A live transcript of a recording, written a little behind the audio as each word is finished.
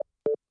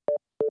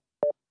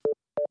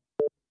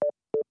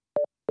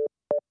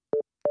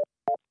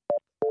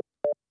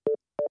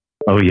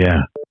Oh,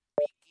 yeah.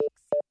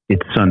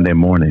 It's Sunday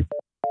morning.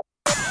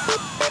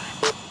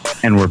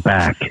 And we're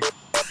back.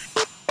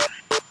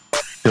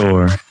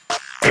 Door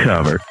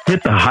covered.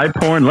 Hit the hype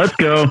horn. Let's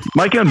go.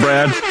 Mike and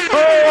Brad.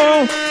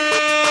 Oh!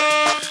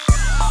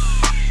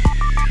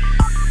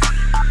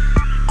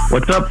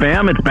 What's up,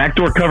 fam? It's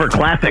Backdoor Cover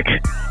Classic.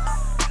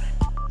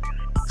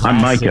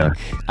 I'm Micah.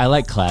 I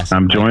like classic.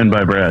 I'm joined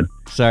by Brad.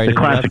 Sorry, the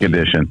classic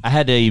edition. I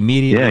had to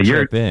immediately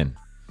jump in.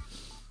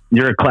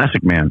 You're a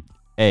classic man.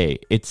 Hey,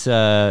 it's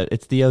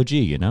the OG,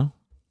 you know?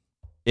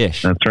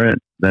 Ish. That's right.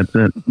 That's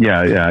it.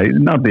 Yeah.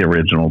 Not the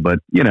original, but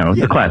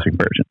the classic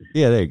version.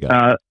 Yeah, there you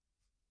go.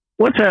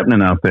 What's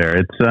happening out there?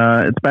 It's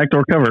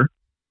Backdoor Cover.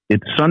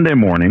 It's Sunday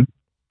morning.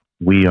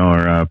 We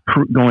are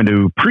going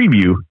to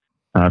preview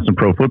some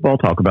pro football,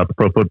 talk about the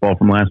pro football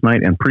from last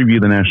night, and preview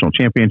the national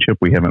championship.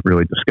 We haven't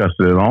really discussed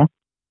it at all.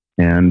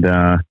 And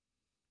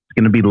it's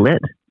going to be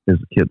lit, as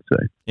the kids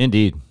say.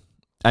 Indeed.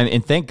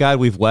 And thank God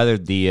we've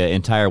weathered the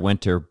entire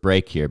winter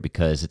break here,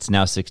 because it's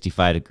now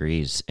 65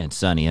 degrees and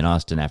sunny in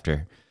Austin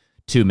after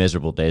 2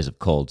 miserable days of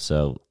cold.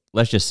 So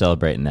let's just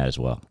celebrate in that as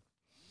well.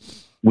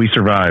 We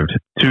survived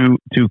two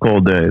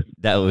cold days.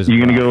 That was You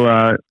gonna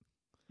go?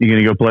 You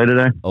gonna go play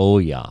today? Oh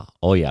yeah.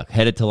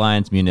 Headed to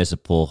Lions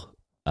Municipal.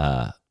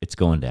 It's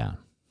going down.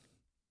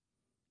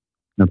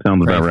 That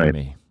sounds Pray about for right.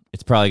 me.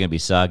 It's probably going to be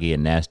soggy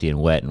and nasty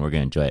and wet, and we're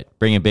going to enjoy it.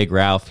 Bring in Big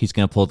Ralph. He's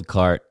going to pull the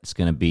cart. It's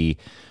going to be,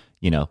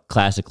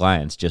 classic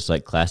Lions, just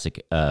like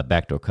classic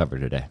Backdoor Cover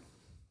today.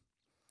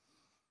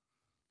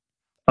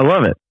 I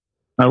love it.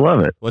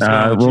 What's going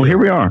on with you? Here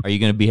we are. Are you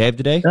going to behave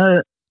today?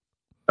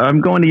 I'm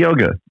going to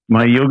yoga.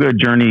 My yoga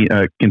journey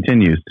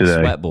continues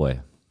today. Sweat boy.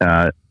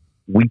 Class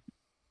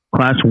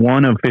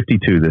 1 of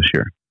 52 this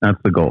year. That's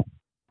the goal.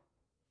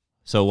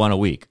 So 1 a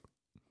week.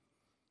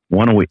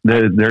 1 a week.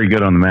 Very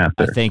good on the math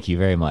there. Thank you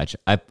very much.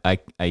 I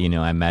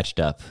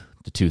matched up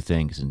the two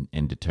things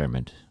and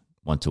determined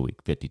once a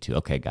week, 52.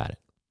 Okay, got it.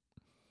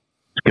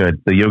 It's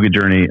good. The yoga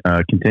journey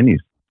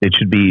continues. It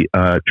should be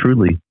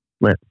truly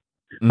lit.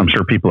 I'm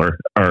sure people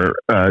are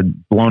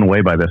blown away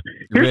by this.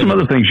 Here's some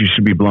other things you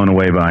should be blown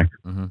away by.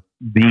 Mm-hmm.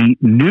 The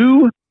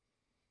new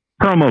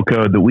promo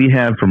code that we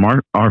have from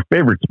our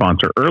favorite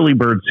sponsor, Early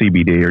Bird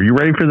CBD. Are you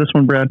ready for this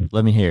one, Brad?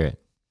 Let me hear it.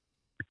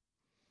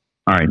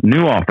 All right,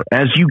 new offer.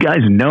 As you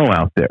guys know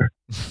out there,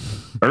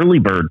 Early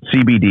Bird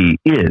CBD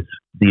is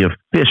the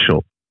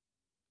official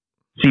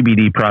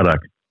CBD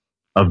product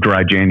of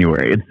Dry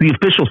January. It's the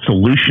official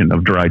solution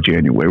of Dry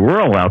January.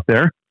 We're all out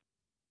there.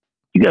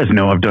 You guys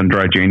know I've done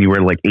Dry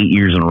January like 8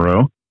 years in a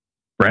row.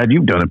 Brad,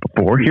 you've done it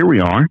before. Here we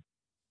are.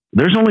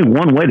 There's only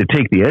one way to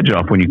take the edge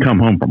off when you come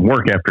home from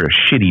work after a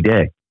shitty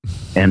day.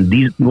 And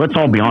let's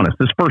all be honest,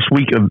 the first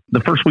week of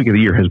the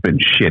year has been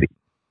shitty.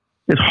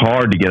 It's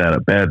hard to get out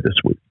of bed this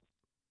week.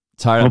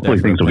 It's hard. Hopefully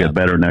things will get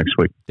better next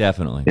week.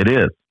 Definitely. It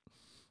is.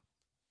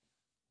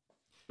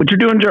 But you're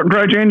doing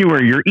Dry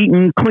January. You're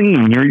eating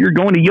clean. You're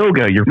going to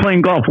yoga. You're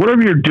playing golf.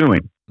 Whatever you're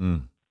doing.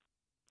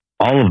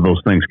 All of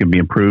those things can be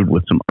improved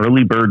with some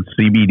Early Bird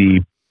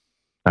CBD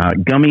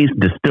gummies,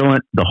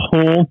 distillant, the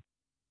whole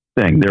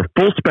thing. They're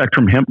full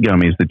spectrum hemp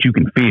gummies that you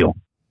can feel.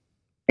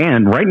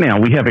 And right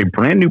now we have a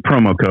brand new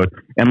promo code.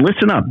 And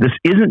listen up, this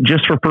isn't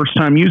just for first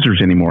time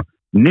users anymore.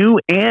 New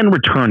and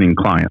returning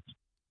clients,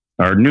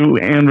 or new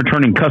and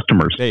returning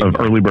customers of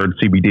Early Bird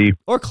CBD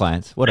or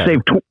clients,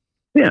 whatever.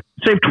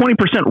 Save 20%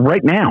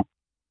 right now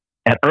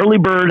at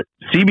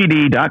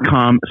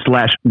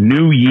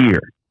earlybirdcbd.com/new year.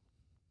 Is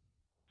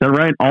that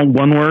right? All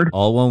one word?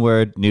 All one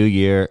word, New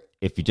Year.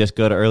 If you just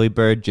go to Early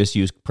Bird, just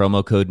use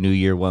promo code New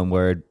Year, one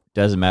word.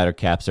 Doesn't matter,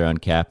 caps or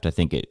uncapped. I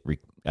think it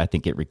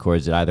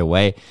records it either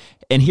way.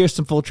 And here's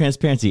some full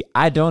transparency.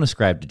 I don't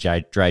ascribe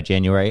to Dry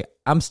January.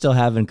 I'm still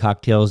having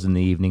cocktails in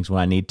the evenings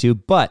when I need to,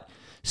 but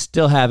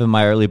still having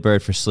my Early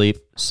Bird for sleep.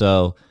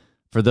 So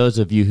for those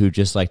of you who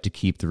just like to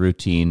keep the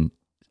routine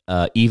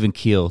even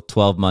keel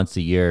 12 months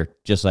a year,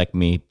 just like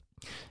me,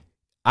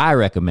 I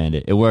recommend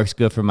it. It works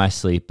good for my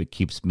sleep. It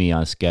keeps me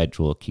on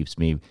schedule. It keeps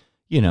me,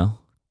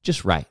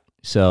 just right.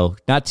 So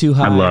not too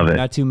high,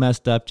 not too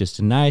messed up, just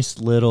a nice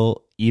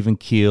little even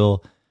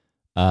keel,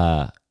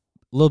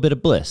 little bit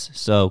of bliss.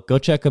 So go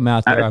check them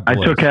out. I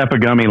took half a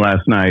gummy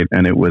last night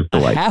and it was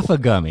delightful. Half a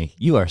gummy?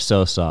 You are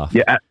so soft.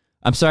 Yeah.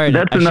 I'm sorry.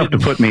 That's enough to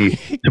put me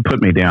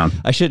down.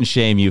 I shouldn't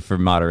shame you for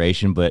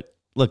moderation, but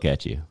look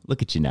at you.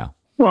 Look at you now.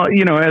 Well,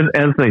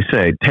 as they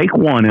say, take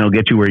one and it'll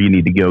get you where you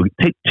need to go.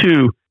 Take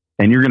two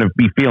and you're going to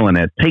be feeling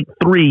it. Take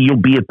 3, you'll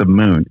be at the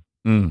moon.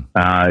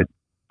 I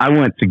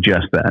wouldn't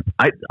suggest that.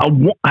 A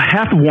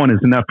half of one is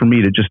enough for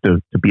me to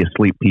be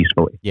asleep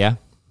peacefully. Yeah.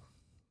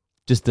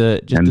 Just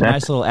a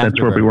nice little afterburn.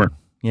 That's where we were.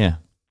 Yeah.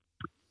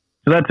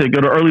 So that's it.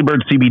 Go to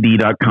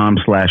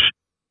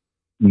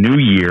earlybirdcbd.com/new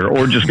year,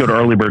 or just go to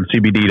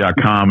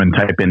earlybirdcbd.com and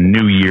type in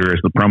new year as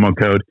the promo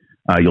code.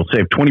 You'll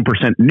save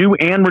 20% new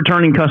and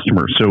returning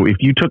customers. So if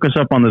you took us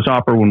up on this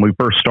offer when we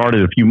first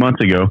started a few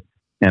months ago,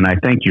 and I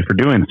thank you for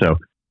doing so,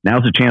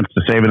 now's a chance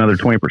to save another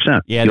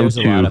 20%. Yeah, there's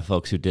a lot of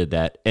folks who did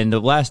that. And the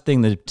last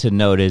thing to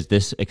note is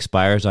this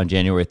expires on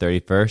January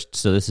 31st.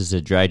 So this is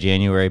a Dry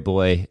January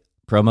boy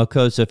promo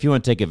code. So if you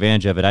want to take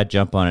advantage of it, I'd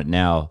jump on it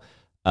now.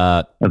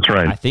 That's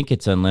right. I think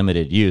it's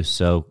unlimited use.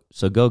 So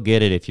go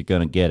get it if you're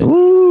going to get it.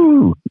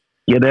 Ooh,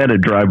 get at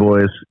it, Dry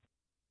Boys.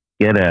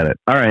 Get at it.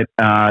 All right.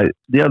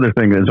 The other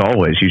thing, as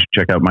always, you should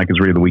check out Micah's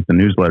Read of the Week, the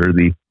newsletter.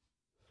 The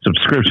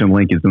subscription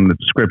link is in the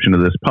description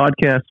of this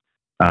podcast.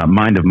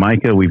 Mind of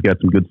Micah, we've got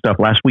some good stuff.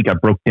 Last week I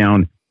broke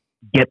down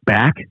Get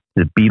Back,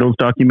 the Beatles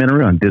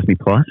documentary on Disney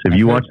Plus. Have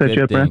you watched that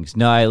yet, Brad?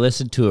 No, I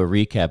listened to a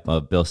recap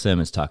of Bill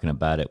Simmons talking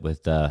about it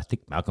with I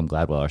think Malcolm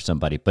Gladwell or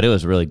somebody, but it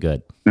was really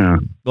good. Yeah.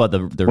 Well,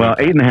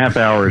 8.5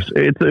 hours.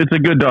 It's a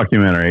good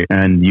documentary,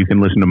 and you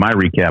can listen to my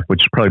recap,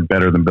 which is probably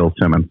better than Bill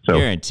Simmons. So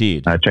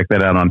guaranteed. Check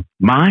that out on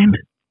Mind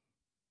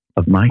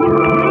of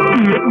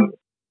Micah.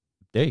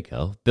 There you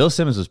go. Bill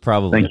Simmons was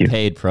probably a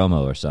paid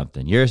promo or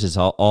something. Yours is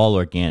all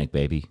organic,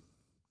 baby.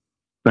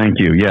 Thank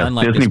you. Yeah,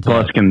 Unlike Disney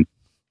Plus can.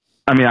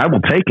 I mean, I will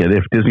take it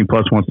if Disney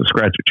Plus wants to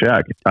scratch a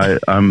check.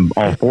 I'm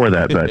all for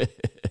that, but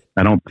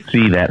I don't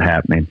see that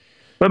happening.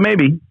 But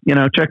maybe,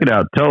 check it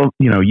out.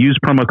 Use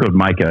promo code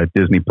Micah at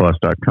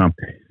DisneyPlus.com.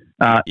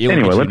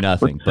 Anyway,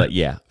 but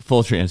yeah,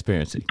 full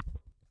transparency.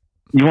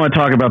 You want to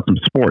talk about some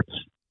sports?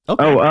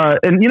 Okay. Oh,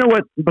 and you know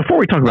what? Before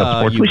we talk about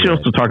sports, we should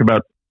also talk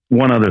about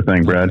one other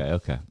thing, Brad.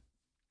 Okay.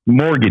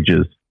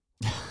 Mortgages.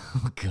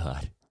 Oh,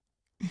 God.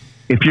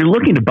 If you're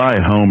looking to buy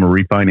a home or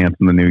refinance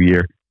in the new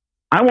year,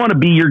 I want to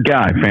be your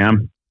guy,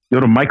 fam. Go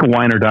to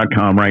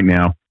michaelweiner.com right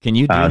now. Can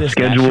you do this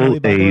schedule nationally,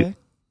 by the way?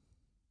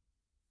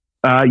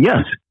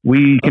 Yes,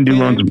 we can do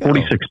loans in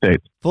 46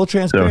 states. Full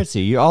transparency.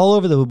 So, you're all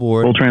over the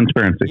board. Full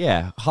transparency.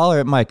 Yeah. Holler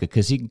at Micah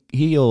because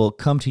he'll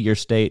come to your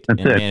state.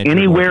 That's it.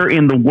 Anywhere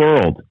in the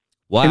world.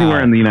 Wow.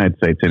 Anywhere in the United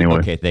States, anyway.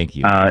 Okay, thank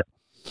you.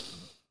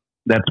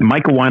 That's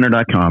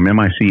michaelweiner.com,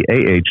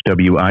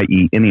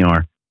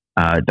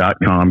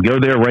 MICAHWIENER.com. Go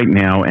there right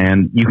now,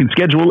 and you can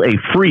schedule a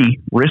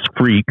free,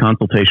 risk-free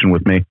consultation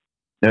with me.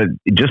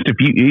 Just if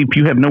you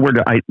have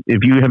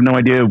if you have no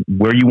idea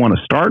where you want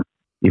to start,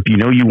 if you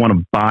know you want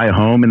to buy a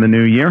home in the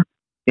new year,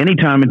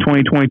 anytime in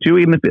 2022,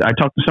 even if I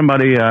talked to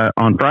somebody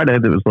on Friday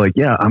that was like,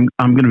 yeah, I'm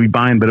going to be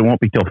buying, but it won't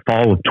be till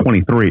fall of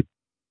 23. I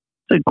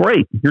said,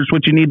 great. Here's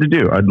what you need to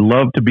do. I'd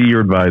love to be your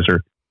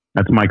advisor.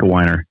 That's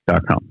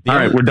michaelweiner.com. All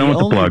right, we're done with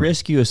the plug. The only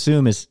risk you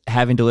assume is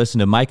having to listen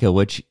to Micah,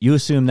 which you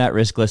assume that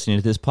risk listening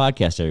to this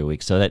podcast every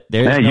week. So that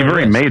there's you've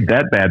already made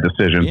that bad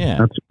decision.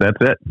 Yeah. That's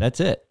it. That's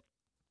it.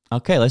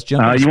 Okay, let's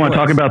jump into you want to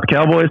talk about the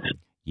Cowboys?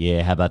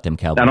 Yeah, how about them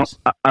Cowboys?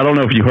 I don't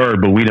know if you heard,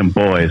 but we them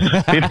boys.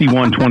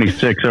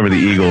 51-26 over the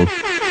Eagles.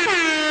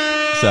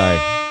 Sorry,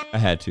 I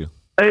had to.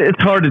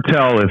 It's hard to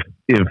tell if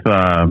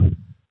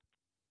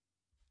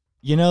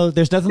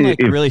there's nothing like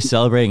really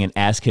celebrating an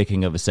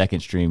ass-kicking of a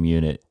second-stream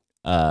unit.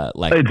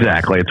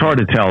 Exactly. It's hard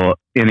to tell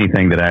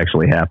anything that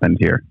actually happened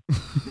here.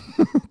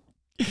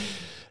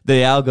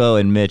 The Algo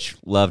and Mitch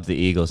loved the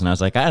Eagles, and I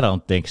was like, I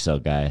don't think so,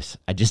 guys.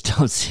 I just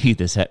don't see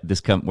this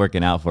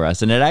working out for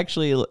us. And it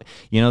actually, the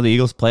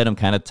Eagles played them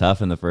kind of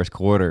tough in the first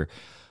quarter,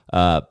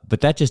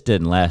 but that just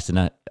didn't last.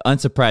 And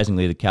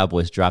unsurprisingly, the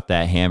Cowboys dropped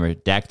that hammer.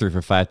 Dak threw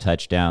for 5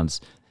 touchdowns.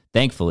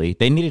 Thankfully,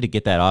 they needed to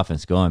get that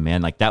offense going,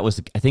 man. Like that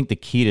was, I think, the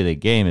key to the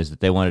game is that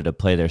they wanted to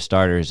play their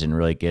starters and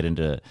really get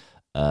into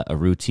a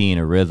routine,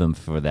 a rhythm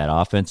for that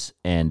offense.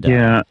 And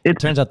it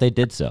turns out they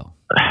did so.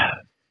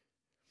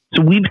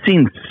 So we've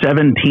seen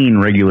 17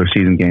 regular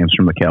season games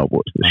from the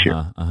Cowboys this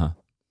year.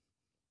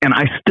 And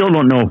I still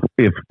don't know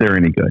if they're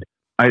any good.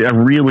 I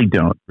really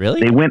don't.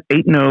 Really? They went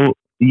 8-0.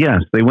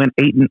 Yes, they went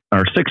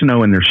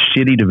 6-0 in their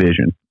shitty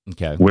division.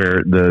 Okay.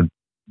 Where the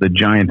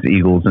Giants,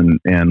 Eagles,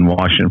 and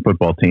Washington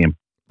football team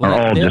are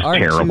all just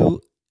terrible.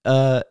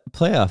 Two,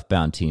 playoff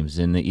bound teams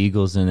in the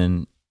Eagles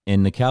and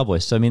in the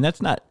Cowboys. So I mean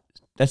that's not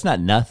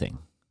nothing.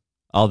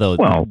 Although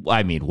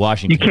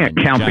Washington. You can't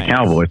count Giants. The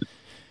Cowboys.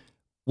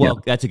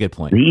 Well, that's a good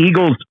point. The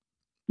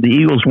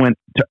Eagles went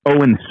to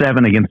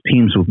 0-7 against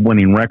teams with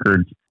winning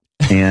records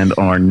and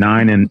are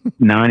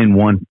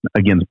 9-1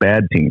 against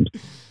bad teams.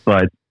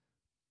 But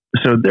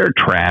so they're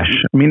trash.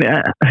 I mean,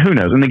 who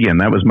knows? And again,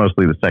 that was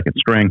mostly the second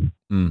string.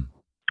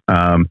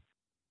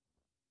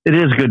 It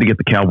is good to get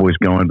the Cowboys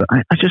going, but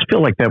I just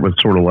feel like that was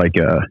sort of like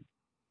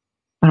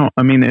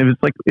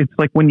it's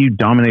like when you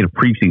dominate a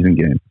preseason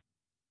game.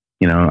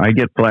 I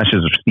get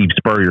flashes of Steve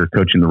Spurrier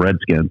coaching the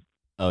Redskins.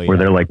 Where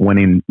they're like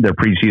winning their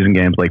preseason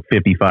games like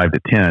 55-10,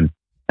 and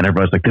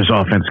everybody's like, "This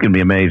offense is going to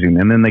be amazing,"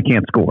 and then they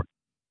can't score.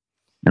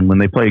 And when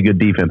they play a good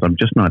defense, I'm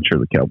just not sure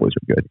the Cowboys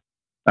are good.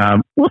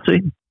 We'll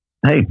see.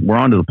 Hey, we're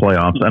on to the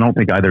playoffs. I don't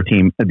think either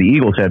team. The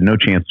Eagles have no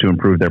chance to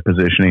improve their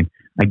positioning.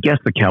 I guess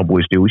the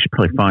Cowboys do. We should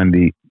probably find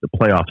the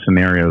playoff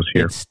scenarios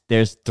here.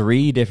 There's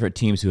 3 different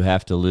teams who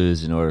have to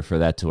lose in order for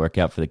that to work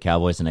out for the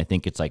Cowboys, and I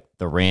think it's like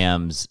the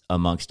Rams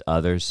amongst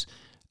others.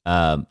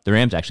 The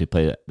Rams actually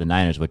play the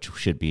Niners, which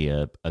should be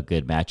a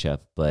good matchup,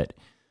 but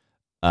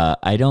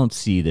I don't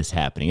see this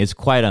happening. It's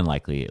quite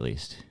unlikely, at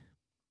least.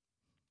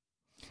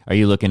 Are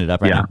you looking it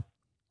up right now?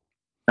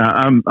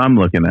 I'm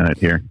looking at it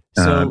here.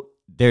 So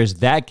there's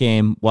that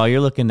game. While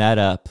you're looking that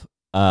up,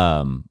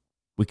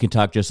 we can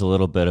talk just a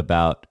little bit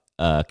about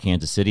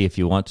Kansas City if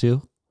you want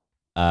to.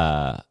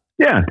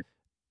 Yeah.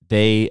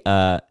 they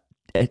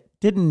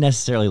didn't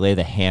necessarily lay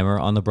the hammer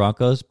on the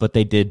Broncos, but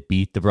they did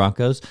beat the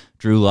Broncos.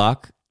 Drew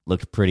Lock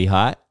looked pretty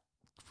hot,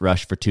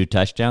 rushed for 2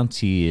 touchdowns.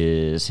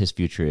 His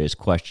future is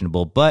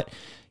questionable, but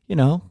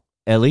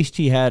at least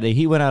he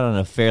went out on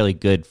a fairly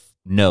good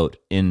note.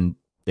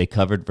 They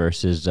covered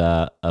versus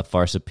a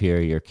far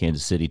superior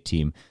Kansas City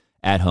team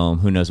at home.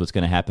 Who knows what's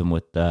going to happen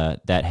with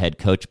that head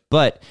coach?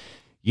 But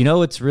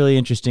what's really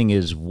interesting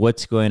is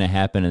what's going to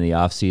happen in the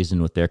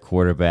offseason with their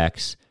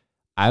quarterbacks.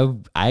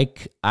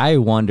 I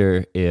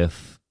wonder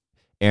if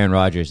Aaron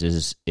Rodgers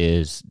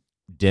is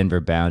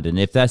Denver bound, and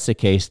if that's the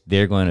case,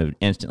 they're going to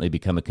instantly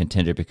become a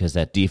contender because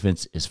that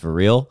defense is for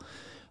real.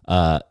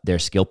 Their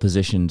skill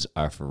positions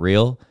are for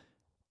real.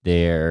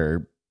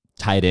 Their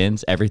tight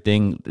ends,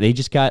 everything. They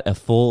just got a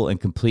full and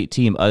complete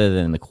team other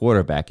than the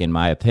quarterback, in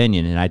my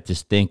opinion. And I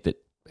just think that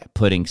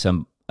putting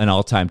an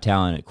all-time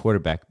talent at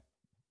quarterback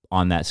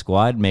on that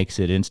squad makes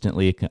it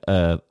instantly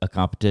a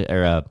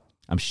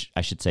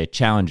I should say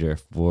challenger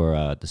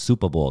for the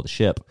Super Bowl, the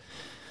ship.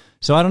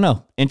 So I don't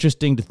know.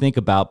 Interesting to think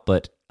about,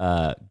 but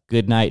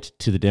good night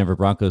to the Denver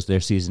Broncos. Their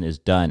season is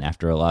done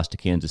after a loss to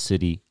Kansas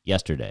City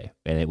yesterday,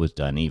 and it was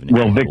done even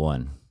if they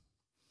won.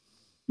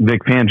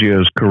 Vic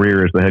Fangio's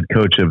career as the head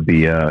coach of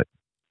the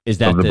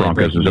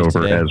Broncos is over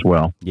today? As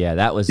well. Yeah,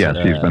 that was he's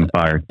been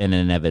fired. An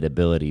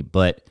inevitability.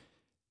 But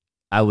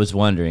I was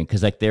wondering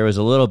because there was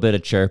a little bit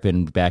of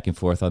chirping back and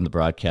forth on the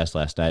broadcast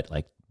last night.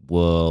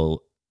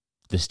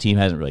 This team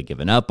hasn't really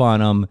given up on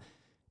them.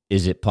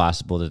 Is it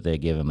possible that they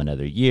give him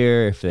another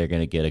year if they're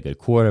going to get a good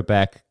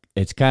quarterback?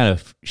 It's kind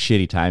of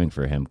shitty timing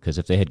for him because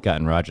if they had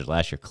gotten Rodgers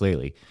last year,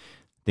 clearly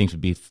things would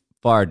be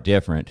far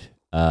different.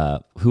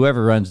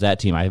 Whoever runs that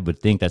team, I would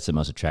think that's the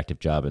most attractive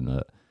job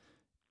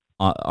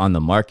on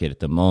the market at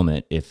the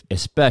moment,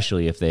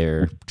 especially if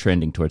they're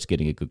trending towards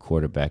getting a good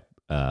quarterback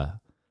to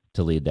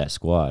lead that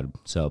squad.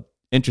 So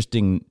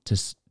interesting to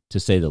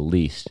say the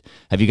least.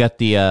 Have you got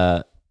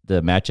the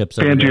matchups?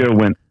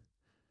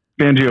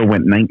 Fangio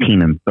went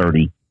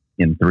 19-30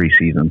 in 3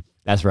 seasons.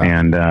 That's right,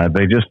 and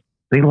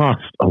they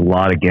lost a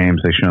lot of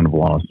games they shouldn't have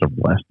lost over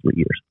the last 3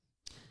 years,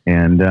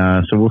 and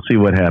so we'll see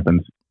what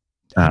happens.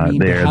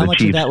 There, how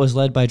much of that was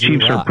led by Drew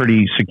Chiefs Lock? Are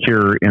pretty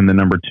secure in the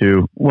number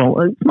 2.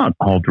 Well, it's not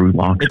all Drew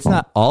Lock's It's fault.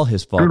 not all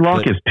his fault. Drew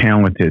Lock is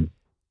talented.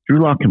 Drew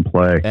Lock can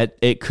play.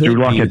 It could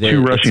Drew Lock be had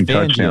 2 rushing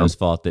touchdowns. Fangio's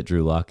fault that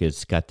Drew Lock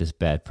has got this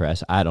bad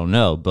press. I don't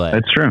know, but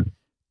that's true.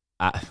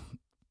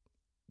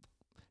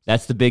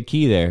 That's the big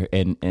key there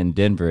in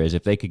Denver is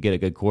if they could get a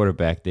good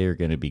quarterback, they're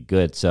going to be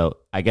good. So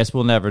I guess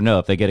we'll never know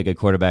if they get a good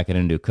quarterback and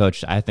a new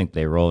coach. I think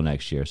they roll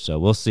next year. So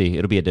we'll see.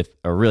 It'll be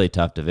a really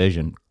tough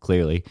division,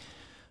 clearly.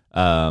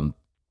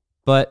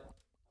 But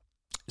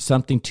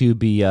something to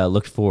be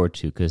looked forward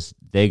to because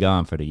they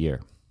gone for the year.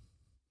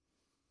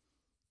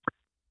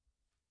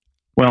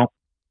 Well,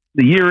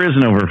 the year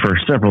isn't over for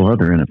several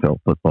other NFL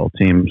football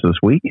teams this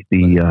week.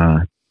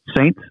 The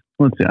Saints,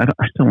 let's see, I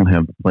still don't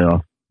have the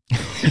playoff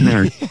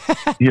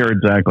here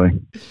exactly.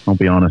 I'll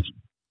be honest.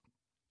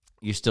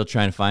 You're still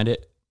trying to find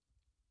it?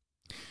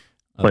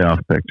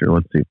 Playoff picture.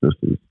 Let's see if this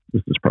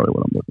is probably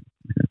what I'm looking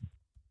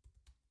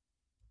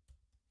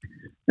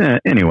for.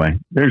 Anyway,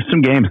 there's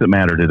some games that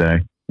matter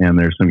today, and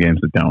there's some games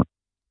that don't,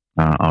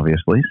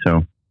 obviously.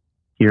 So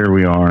here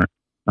we are.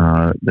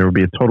 There will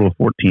be a total of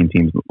 14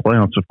 teams in the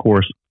playoffs, of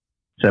course.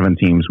 7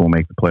 teams will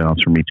make the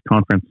playoffs from each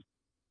conference.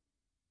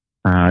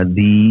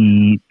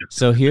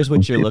 So here's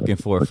what you're looking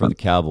for the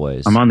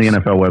Cowboys. I'm on the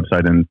NFL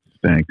website and it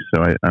stinks,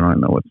 so I don't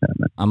know what's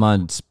happening. I'm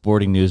on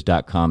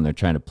sportingnews.com. They're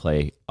trying to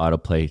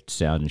autoplay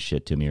sound and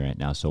shit to me right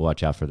now, so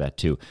watch out for that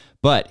too.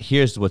 But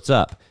here's what's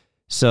up.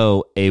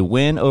 So a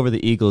win over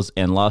the Eagles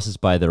and losses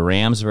by the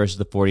Rams versus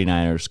the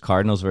 49ers,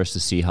 Cardinals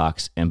versus the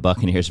Seahawks, and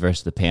Buccaneers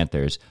versus the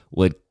Panthers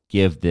would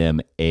give them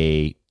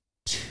a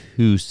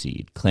 2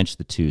 seed, clinch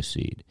the 2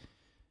 seed.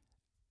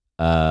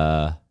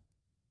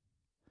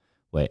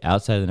 Wait,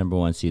 outside of the number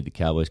 1 seed, the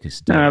Cowboys can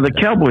still. The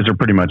Cowboys are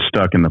pretty much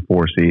stuck in the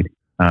 4 seed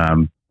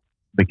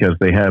because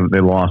they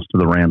lost to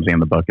the Rams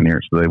and the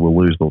Buccaneers, so they will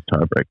lose those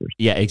tiebreakers.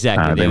 Yeah,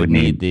 exactly. They would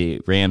need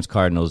the Rams,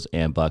 Cardinals,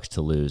 and Bucs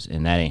to lose,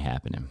 and that ain't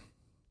happening.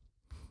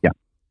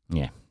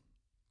 Yeah.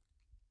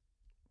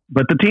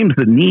 But the teams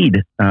that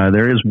need,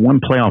 there is one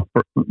playoff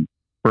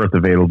berth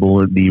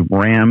available. The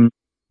Rams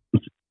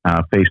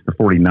face the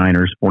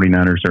 49ers.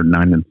 49ers are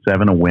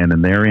 9-7, a win,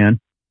 and they're in.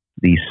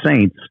 The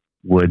Saints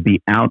would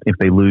be out if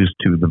they lose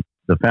to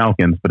the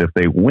Falcons, but if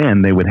they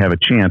win, they would have a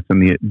chance,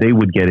 and they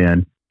would get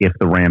in if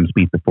the Rams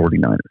beat the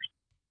 49ers.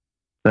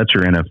 That's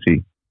your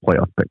NFC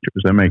playoff picture.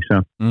 Does that make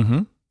sense?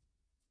 Mm-hmm.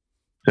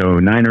 So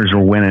Niners are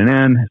winning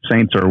in,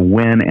 Saints are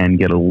win and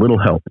get a little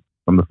help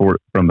from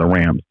the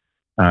Rams,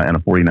 and a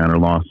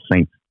 49er loss.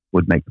 Saints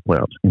would make the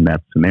playoffs in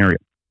that scenario.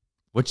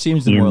 Which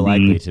seems the more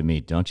likely to me,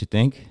 don't you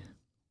think?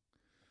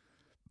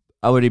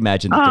 I would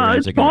imagine that the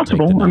Rams are going to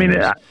take the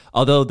Niners.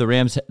 Although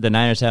the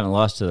Niners haven't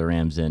lost to the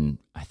Rams in,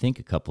 I think,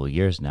 a couple of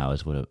years now,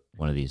 is what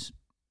one of these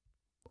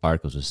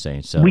articles was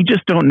saying. So we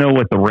just don't know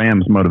what the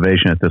Rams'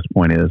 motivation at this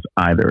point is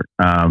either.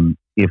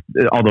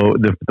 Although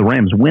the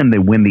Rams win, they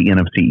win the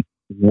NFC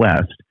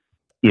West.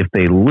 if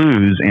they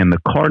lose and the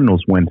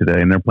Cardinals win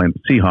today and they're playing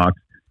the Seahawks,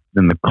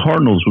 then the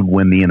Cardinals would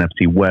win the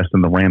NFC West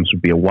and the Rams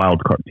would be a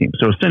wild card team.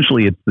 So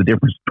essentially, it's the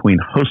difference between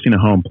hosting a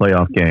home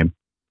playoff game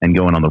and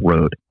going on the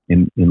road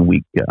in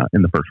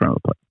the first round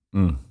of the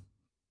playoffs.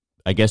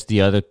 I guess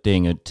the other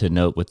thing to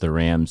note with the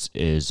Rams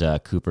is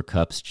Cooper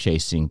Kupp's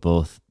chasing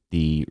both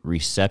the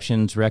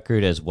receptions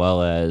record as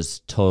well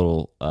as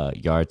total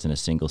yards in a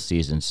single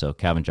season. So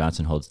Calvin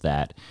Johnson holds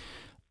that.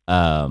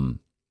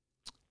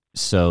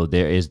 So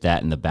there is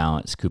that in the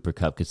balance. Cooper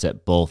Kupp could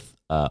set both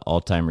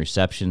all-time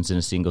receptions in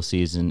a single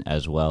season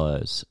as well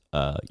as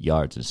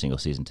yards in a single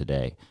season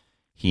today.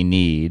 He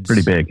needs...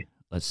 Pretty big.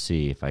 Let's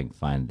see if I can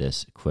find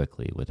this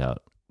quickly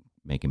without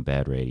making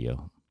bad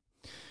radio.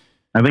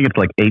 I think it's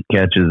like 8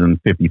 catches and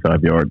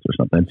 55 yards or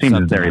something. It seems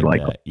Something very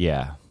like likely. That.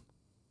 Yeah.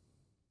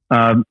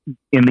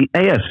 In the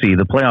AFC,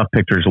 the playoff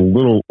picture is a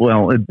little...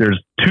 Well,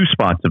 there's 2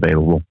 spots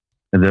available.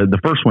 The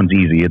first one's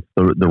easy. It's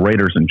the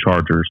Raiders and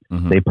Chargers.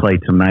 Mm-hmm. They play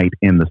tonight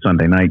in the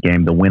Sunday night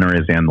game. The winner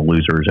is in, the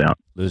loser is out.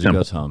 Loser Simple.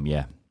 Goes home,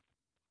 yeah.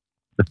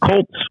 The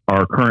Colts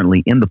are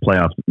currently in the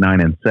playoffs at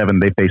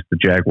 9-7. They face the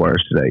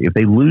Jaguars today. If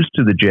they lose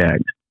to the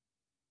Jags,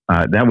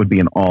 that would be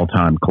an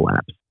all-time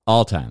collapse.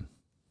 All-time.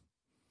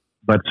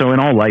 But so in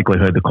all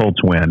likelihood, the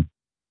Colts win,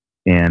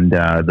 and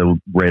the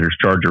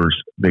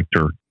Raiders-Chargers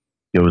victor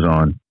goes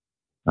on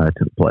to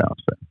the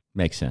playoffs.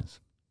 Makes sense.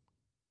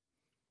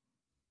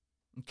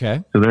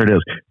 Okay. So there it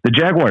is. The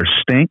Jaguars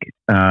stink.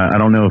 I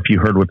don't know if you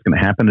heard what's going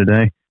to happen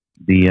today.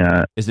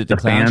 Is it the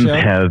fans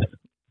show?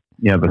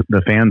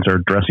 The fans are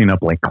dressing up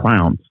like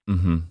clowns.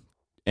 Mm-hmm.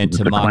 And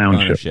to mock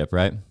ownership,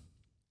 right?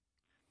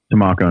 To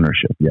mock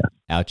ownership, yes.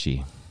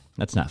 Ouchie.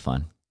 That's not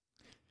fun.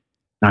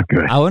 Not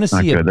good. I want to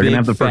see a big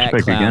have the fat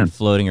first clown again.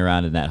 floating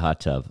around in that hot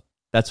tub.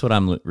 That's what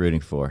I'm rooting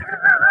for.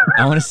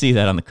 I want to see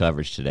that on the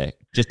coverage today.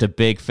 Just a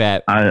big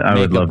fat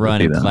makeup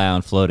running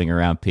clown floating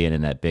around peeing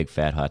in that big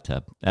fat hot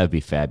tub. That would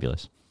be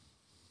fabulous.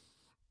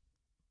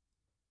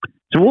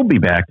 So we'll be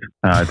back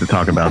to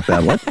talk about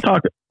that. Let's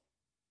talk.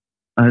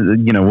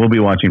 We'll be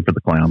watching for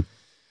the clown.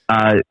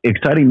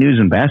 Exciting news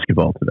in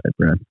basketball today,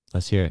 Brad.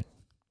 Let's hear it.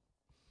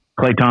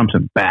 Klay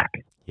Thompson back.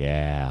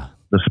 Yeah.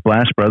 The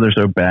Splash Brothers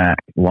are back.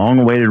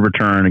 Long-awaited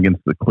return against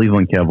the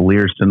Cleveland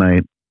Cavaliers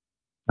tonight.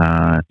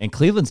 And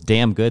Cleveland's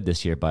damn good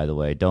this year, by the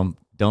way. Don't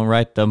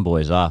write them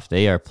boys off.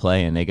 They are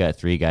playing. They got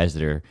 3 guys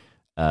that are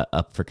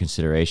up for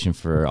consideration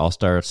for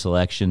all-star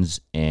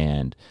selections,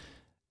 and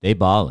they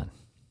balling.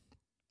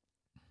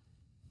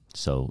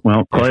 So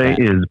Klay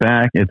is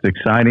back. It's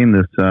exciting.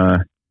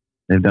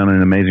 They've done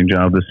an amazing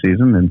job this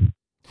season,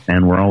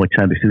 and we're all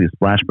excited to see the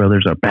Splash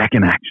Brothers are back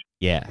in action.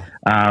 Yeah.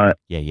 Yeah.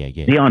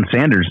 Deion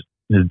Sanders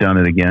has done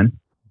it again.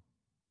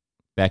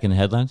 Back in the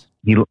headlines?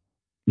 He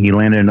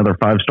landed another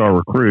 5-star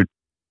recruit.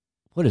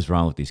 What is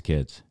wrong with these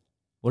kids?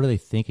 What are they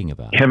thinking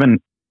about? Kevin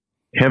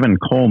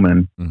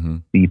Coleman, mm-hmm.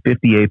 the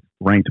 58th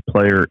ranked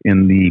player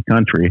in the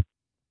country.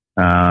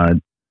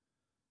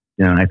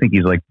 I think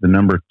he's like the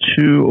number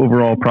 2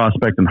 overall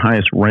prospect and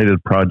highest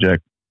rated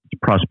prospect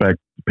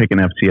to pick an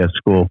FCS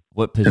school.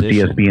 What position?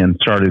 Since ESPN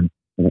started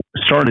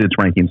its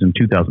rankings in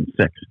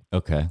 2006.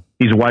 Okay.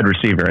 He's a wide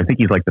receiver. I think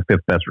he's like the 5th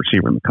best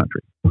receiver in the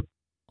country.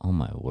 Oh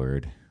my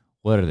word.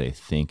 What are they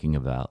thinking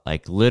about?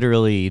 Like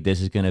literally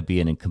this is going to be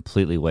a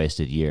completely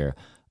wasted year.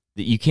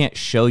 You can't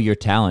show your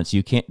talents.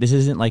 You can't, this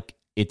isn't like,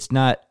 it's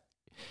not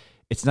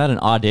an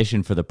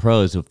audition for the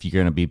pros if you're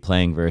going to be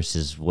playing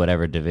versus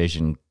whatever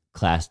division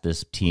class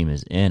this team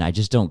is in. I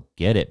just don't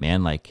get it,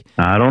 man. Like,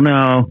 I don't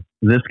know.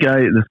 This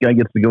guy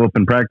gets to go up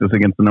and practice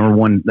against the number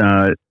 1,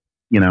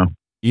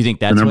 you think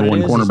that's the number what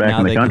 1 cornerback now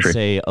in the they country. Can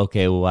say,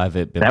 okay, well, I've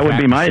been that would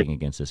be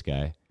against this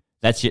guy.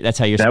 That's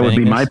how you're. That would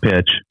be this? my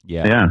pitch.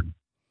 Yeah.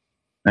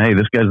 Hey,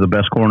 this guy's the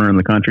best corner in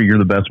the country. You're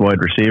the best wide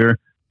receiver.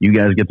 You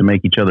guys get to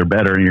make each other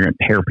better, and you're going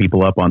to tear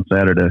people up on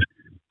Saturdays.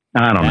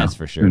 I don't know. That's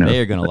for sure. They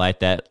are going to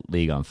light that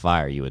league on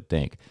fire, you would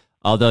think.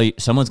 Although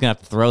someone's going to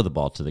have to throw the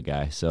ball to the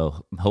guy,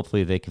 so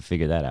hopefully they can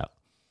figure that out.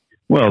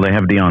 Well, they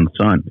have Deion's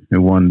son,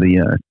 who won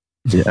the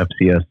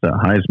FCS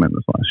Heisman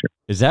this last year.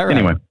 Is that right?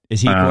 Anyway.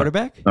 Is he a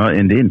quarterback?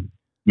 Indeed.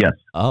 Yes.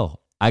 Oh,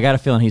 I got a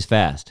feeling he's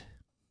fast.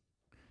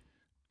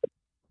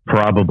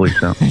 Probably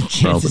so.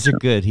 Chances are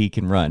good he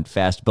can run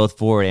fast, both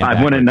forward and backwards.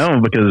 I wouldn't know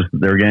because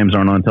their games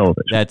aren't on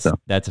television.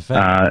 That's a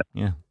fact.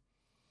 Yeah.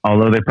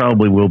 Although they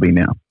probably will be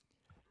now.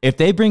 If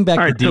they bring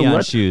back the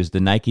Deion shoes, the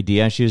Nike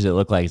Deion shoes that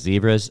look like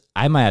zebras,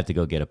 I might have to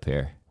go get a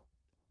pair.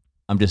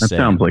 I'm just saying.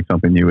 That sounds like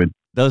something you would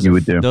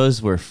do.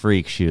 Those were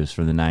freak shoes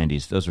from the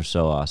 90s. Those were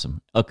so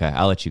awesome. Okay,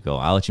 I'll let you go.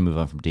 I'll let you move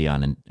on from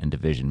Deion and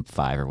Division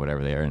 5 or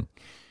whatever they are in.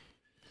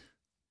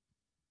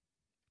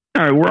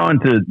 All right, we're on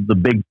to the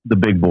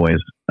big boys.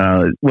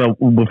 Well,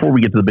 before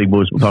we get to the big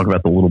boys, we'll talk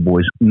about the little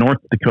boys. North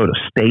Dakota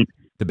State,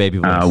 the baby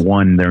boys,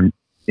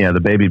 the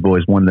baby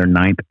boys won their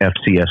 9th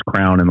FCS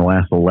crown in the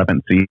last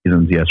 11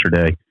 seasons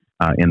yesterday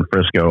in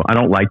Frisco. I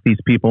don't like these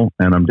people,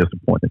 and I'm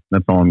disappointed.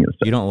 That's all I'm going to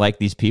say. You don't like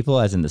these people,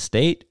 as in the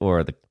state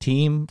or the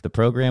team, the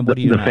program? What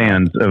do you? The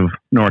fans of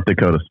North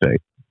Dakota State.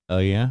 Oh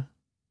yeah,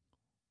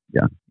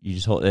 yeah.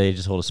 They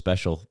just hold a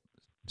special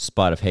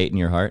spot of hate in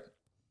your heart.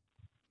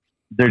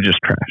 they're just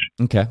trash.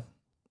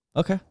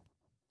 Okay.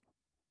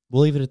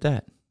 We'll leave it at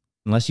that.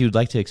 Unless you'd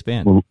like to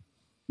expand. Well,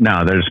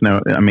 no, there's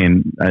no. I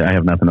mean, I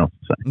have nothing else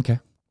to say. Okay.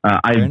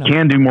 I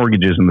can do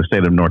mortgages in the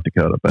state of North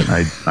Dakota, but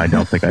I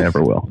don't think I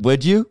ever will.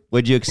 Would you?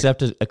 Would you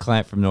accept a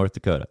client from North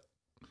Dakota?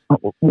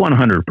 100%.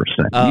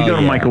 You go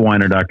to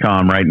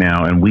michaelweiner.com right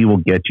now, and we will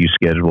get you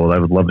scheduled. I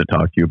would love to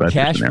talk to you about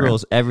cash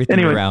rules everything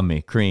around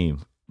me.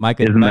 Cream.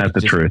 Micah, isn't that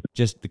the truth?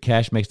 Just the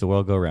cash makes the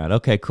world go round.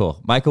 Okay,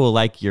 cool. Michael will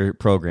like your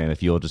program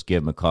if you'll just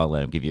give him a call,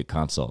 let him give you a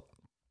consult.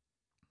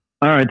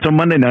 All right, so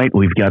Monday night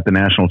we've got the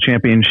national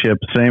championship.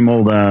 Same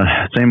old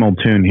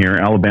tune here.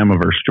 Alabama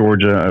versus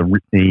Georgia,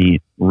 the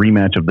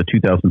rematch of the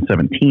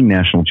 2017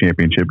 national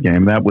championship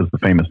game. That was the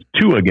famous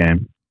Tua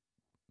game.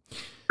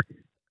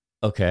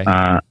 Okay.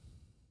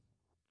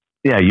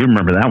 Yeah, you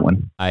remember that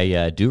one.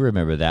 I do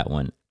remember that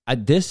one.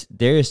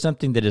 There is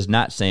something that is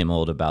not same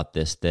old about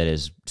this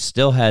that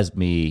still has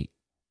me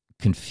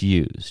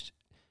confused.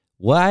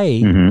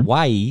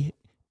 Why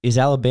is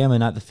Alabama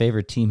not the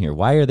favorite team here?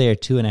 Why are they a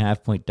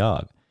 2.5-point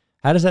dog?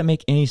 How does that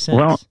make any sense?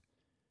 Well,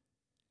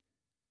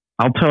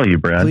 I'll tell you,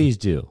 Brad. Please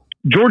do.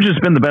 Georgia's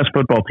been the best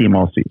football team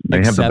all season. They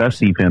have the best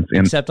defense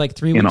except like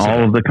 3 weeks in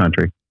all of the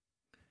country.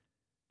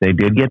 They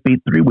did get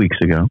beat 3 weeks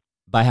ago.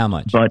 By how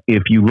much? But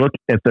if you look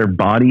at their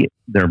body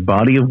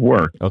of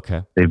work,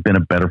 they've been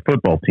a better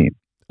football team.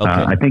 Okay.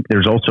 I think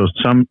there's also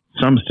some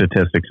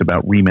statistics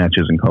about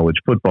rematches in college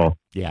football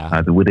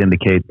that would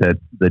indicate that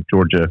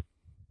Georgia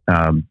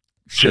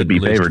should be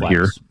favored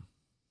here.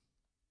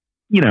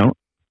 You know,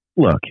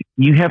 look,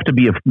 you have to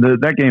be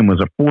that game was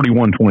a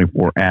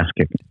 41-24 ass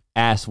kicking.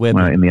 Ass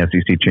whipping in the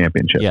SEC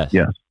championship.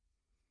 Yes.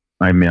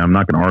 I mean, I'm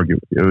not going to argue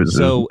with you. It was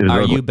are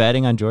ugly. You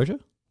betting on Georgia?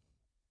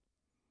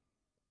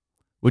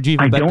 Would you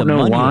even bet the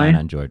money line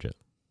on Georgia?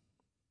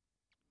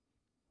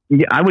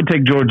 Yeah, I would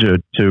take Georgia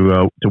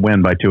to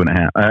win by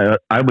 2.5.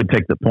 I would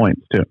take the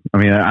points too. I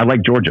mean, I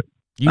like Georgia.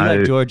 You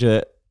like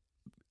Georgia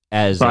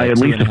as by at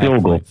least a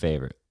field goal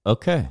favorite.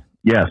 Okay.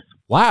 Yes.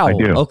 Wow. I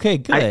do. Okay.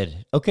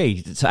 Good.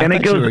 Okay. So and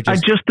it goes. I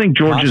just think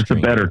Georgia's the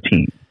better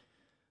team.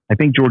 I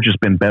think Georgia's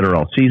been better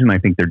all season. I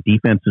think their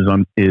defense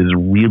is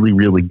really,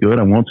 really good.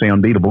 I won't say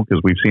unbeatable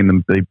because we've seen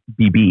them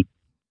be beat.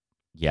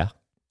 Yeah.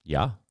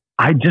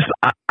 I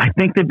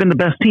think they've been the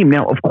best team.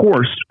 Now, of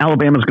course,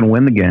 Alabama's going to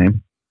win the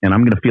game, and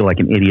I'm going to feel like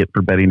an idiot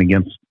for betting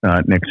against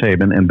Nick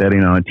Saban and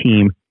betting on a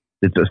team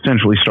that's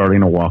essentially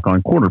starting a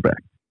walk-on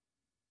quarterback.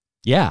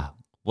 Yeah.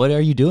 What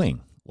are you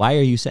doing? Why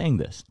are you saying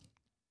this?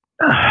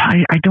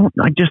 I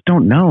just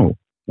don't know.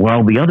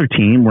 Well, the other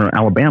team, where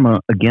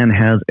Alabama again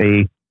has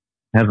the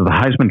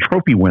Heisman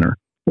Trophy winner,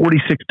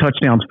 46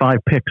 touchdowns, 5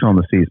 picks on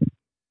the season,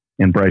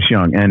 in Bryce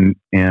Young,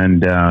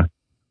 and a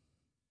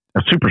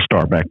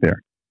superstar back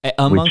there.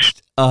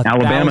 Amongst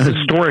Alabama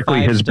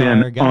historically has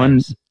been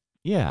guys.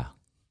 Yes,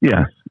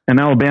 and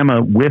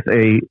Alabama with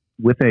a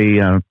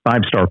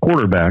 5-star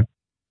quarterback,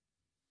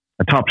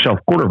 a top shelf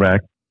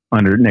quarterback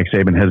under Nick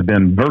Saban, has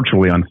been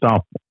virtually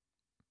unstoppable,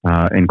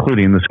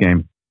 including this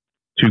game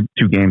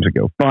two games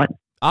ago. But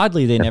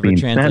oddly, they never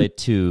translate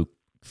to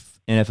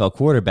NFL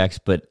quarterbacks.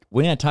 But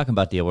we're not talking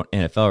about the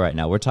NFL right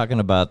now. We're talking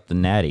about the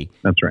Natty.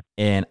 That's right.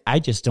 And I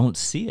just don't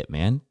see it,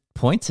 man.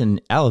 Points in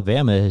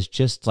Alabama is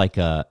just like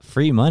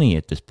free money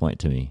at this point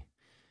to me.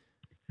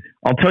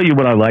 I'll tell you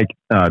what I like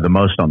the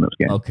most on this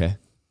game. Okay.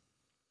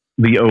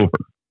 The over.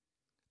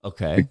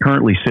 Okay. It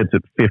currently sits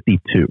at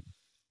 52.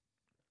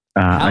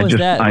 How is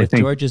that with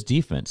Georgia's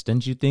defense?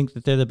 Didn't you think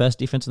that they're the best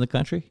defense in the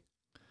country?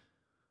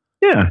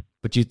 Yeah.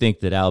 But you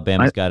think that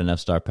Alabama's got enough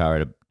star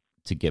power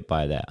to get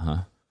by that,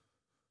 huh?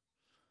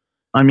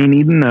 I mean,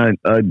 even a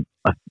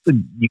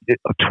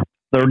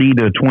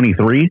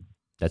 30-23.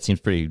 That seems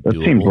pretty doable. That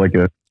seems like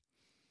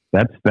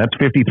that's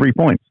 53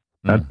 points.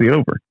 That's the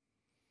over.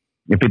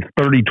 If it's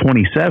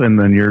 30-27,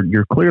 then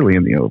you're clearly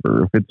in the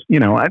over. If it's,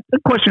 the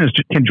question is,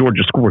 can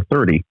Georgia score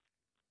 30?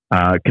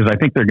 Because I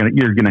think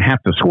you're gonna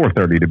have to score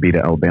 30 to beat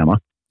Alabama.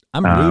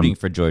 I'm rooting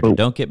for Georgia.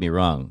 Don't get me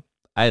wrong.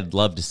 I'd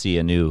love to see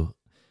a new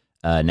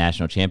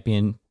national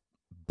champion,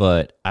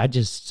 but I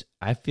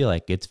feel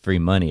like it's free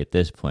money at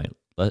this point.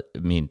 I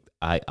mean,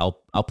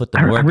 I'll put the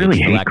mortgage. I really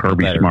hate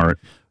Kirby Smart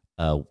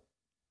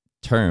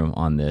term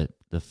on the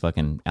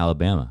fucking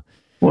Alabama.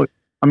 Well,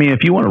 I mean,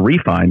 if you want to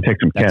refi and take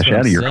some cash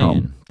out of your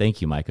home.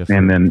 Thank you, Micah.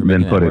 And then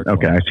put it.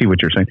 Okay, I see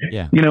what you're saying.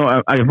 Yeah.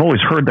 I've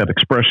always heard that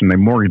expression, they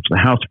mortgage the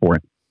house for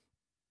it.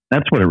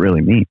 That's what it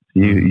really means.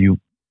 You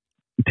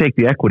take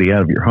the equity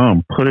out of your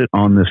home, put it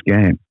on this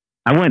game.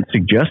 I wouldn't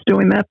suggest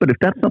doing that, but if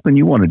that's something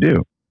you want to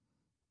do,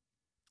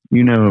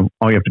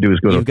 all you have to do is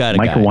go to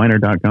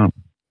michaelweiner.com.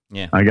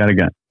 Yeah. I got a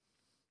guy.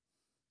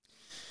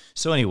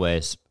 So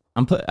anyways,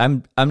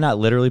 I'm not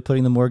literally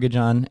putting the mortgage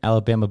on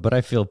Alabama, but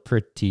I feel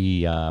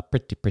pretty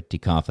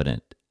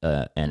confident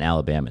in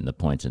Alabama in the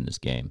points in this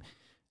game.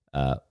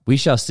 We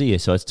shall see.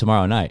 So it's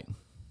tomorrow night.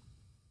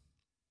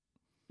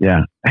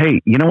 Yeah.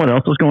 Hey, you know what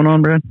else is going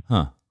on, Brad?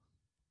 Huh?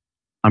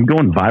 I'm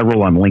going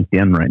viral on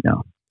LinkedIn right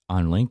now.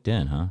 On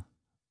LinkedIn, huh?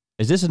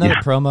 Is this another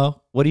promo?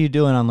 What are you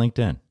doing on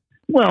LinkedIn?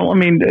 Well, I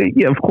mean,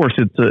 yeah, of course,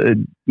 it's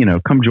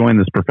come join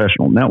this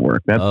professional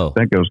network.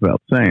 That goes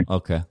without saying.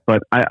 Okay.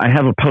 But I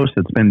have a post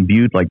that's been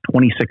viewed like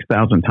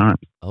 26,000 times.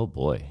 Oh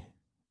boy.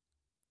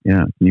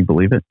 Yeah, can you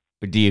believe it?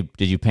 But did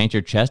you paint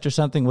your chest or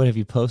something? What have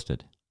you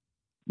posted?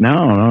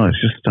 No,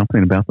 it's just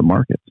something about the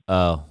markets.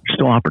 Oh, there's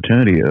still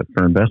opportunity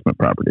for investment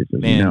properties,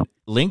 as you know.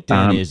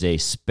 LinkedIn is a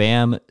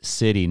spam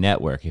city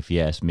network, if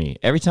you ask me.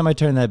 Every time I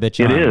turn that bitch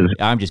on,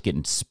 I'm just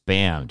getting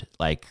spammed,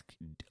 like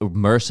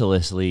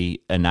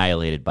mercilessly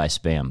annihilated by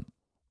spam.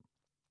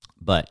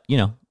 But,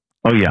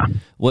 oh yeah,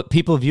 what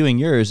people viewing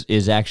yours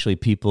is actually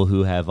people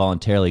who have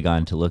voluntarily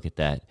gone to look at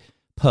that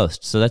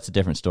post. So that's a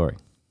different story.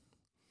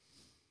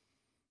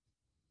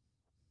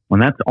 Well,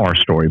 that's our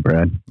story,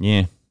 Brad.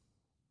 Yeah.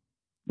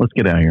 Let's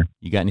get out of here.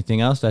 You got anything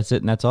else? That's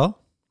it and that's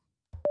all?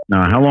 No,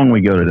 how long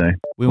we go today?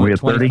 We went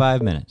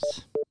 25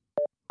 minutes.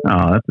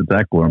 Oh, that's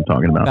exactly what I'm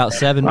talking about. About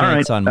 7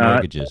 minutes on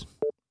mortgages.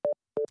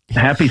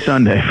 Happy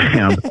Sunday,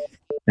 fam.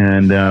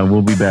 And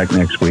we'll be back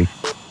next week.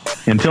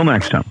 Until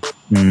next time.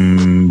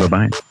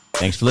 Bye-bye.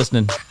 Thanks for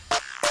listening.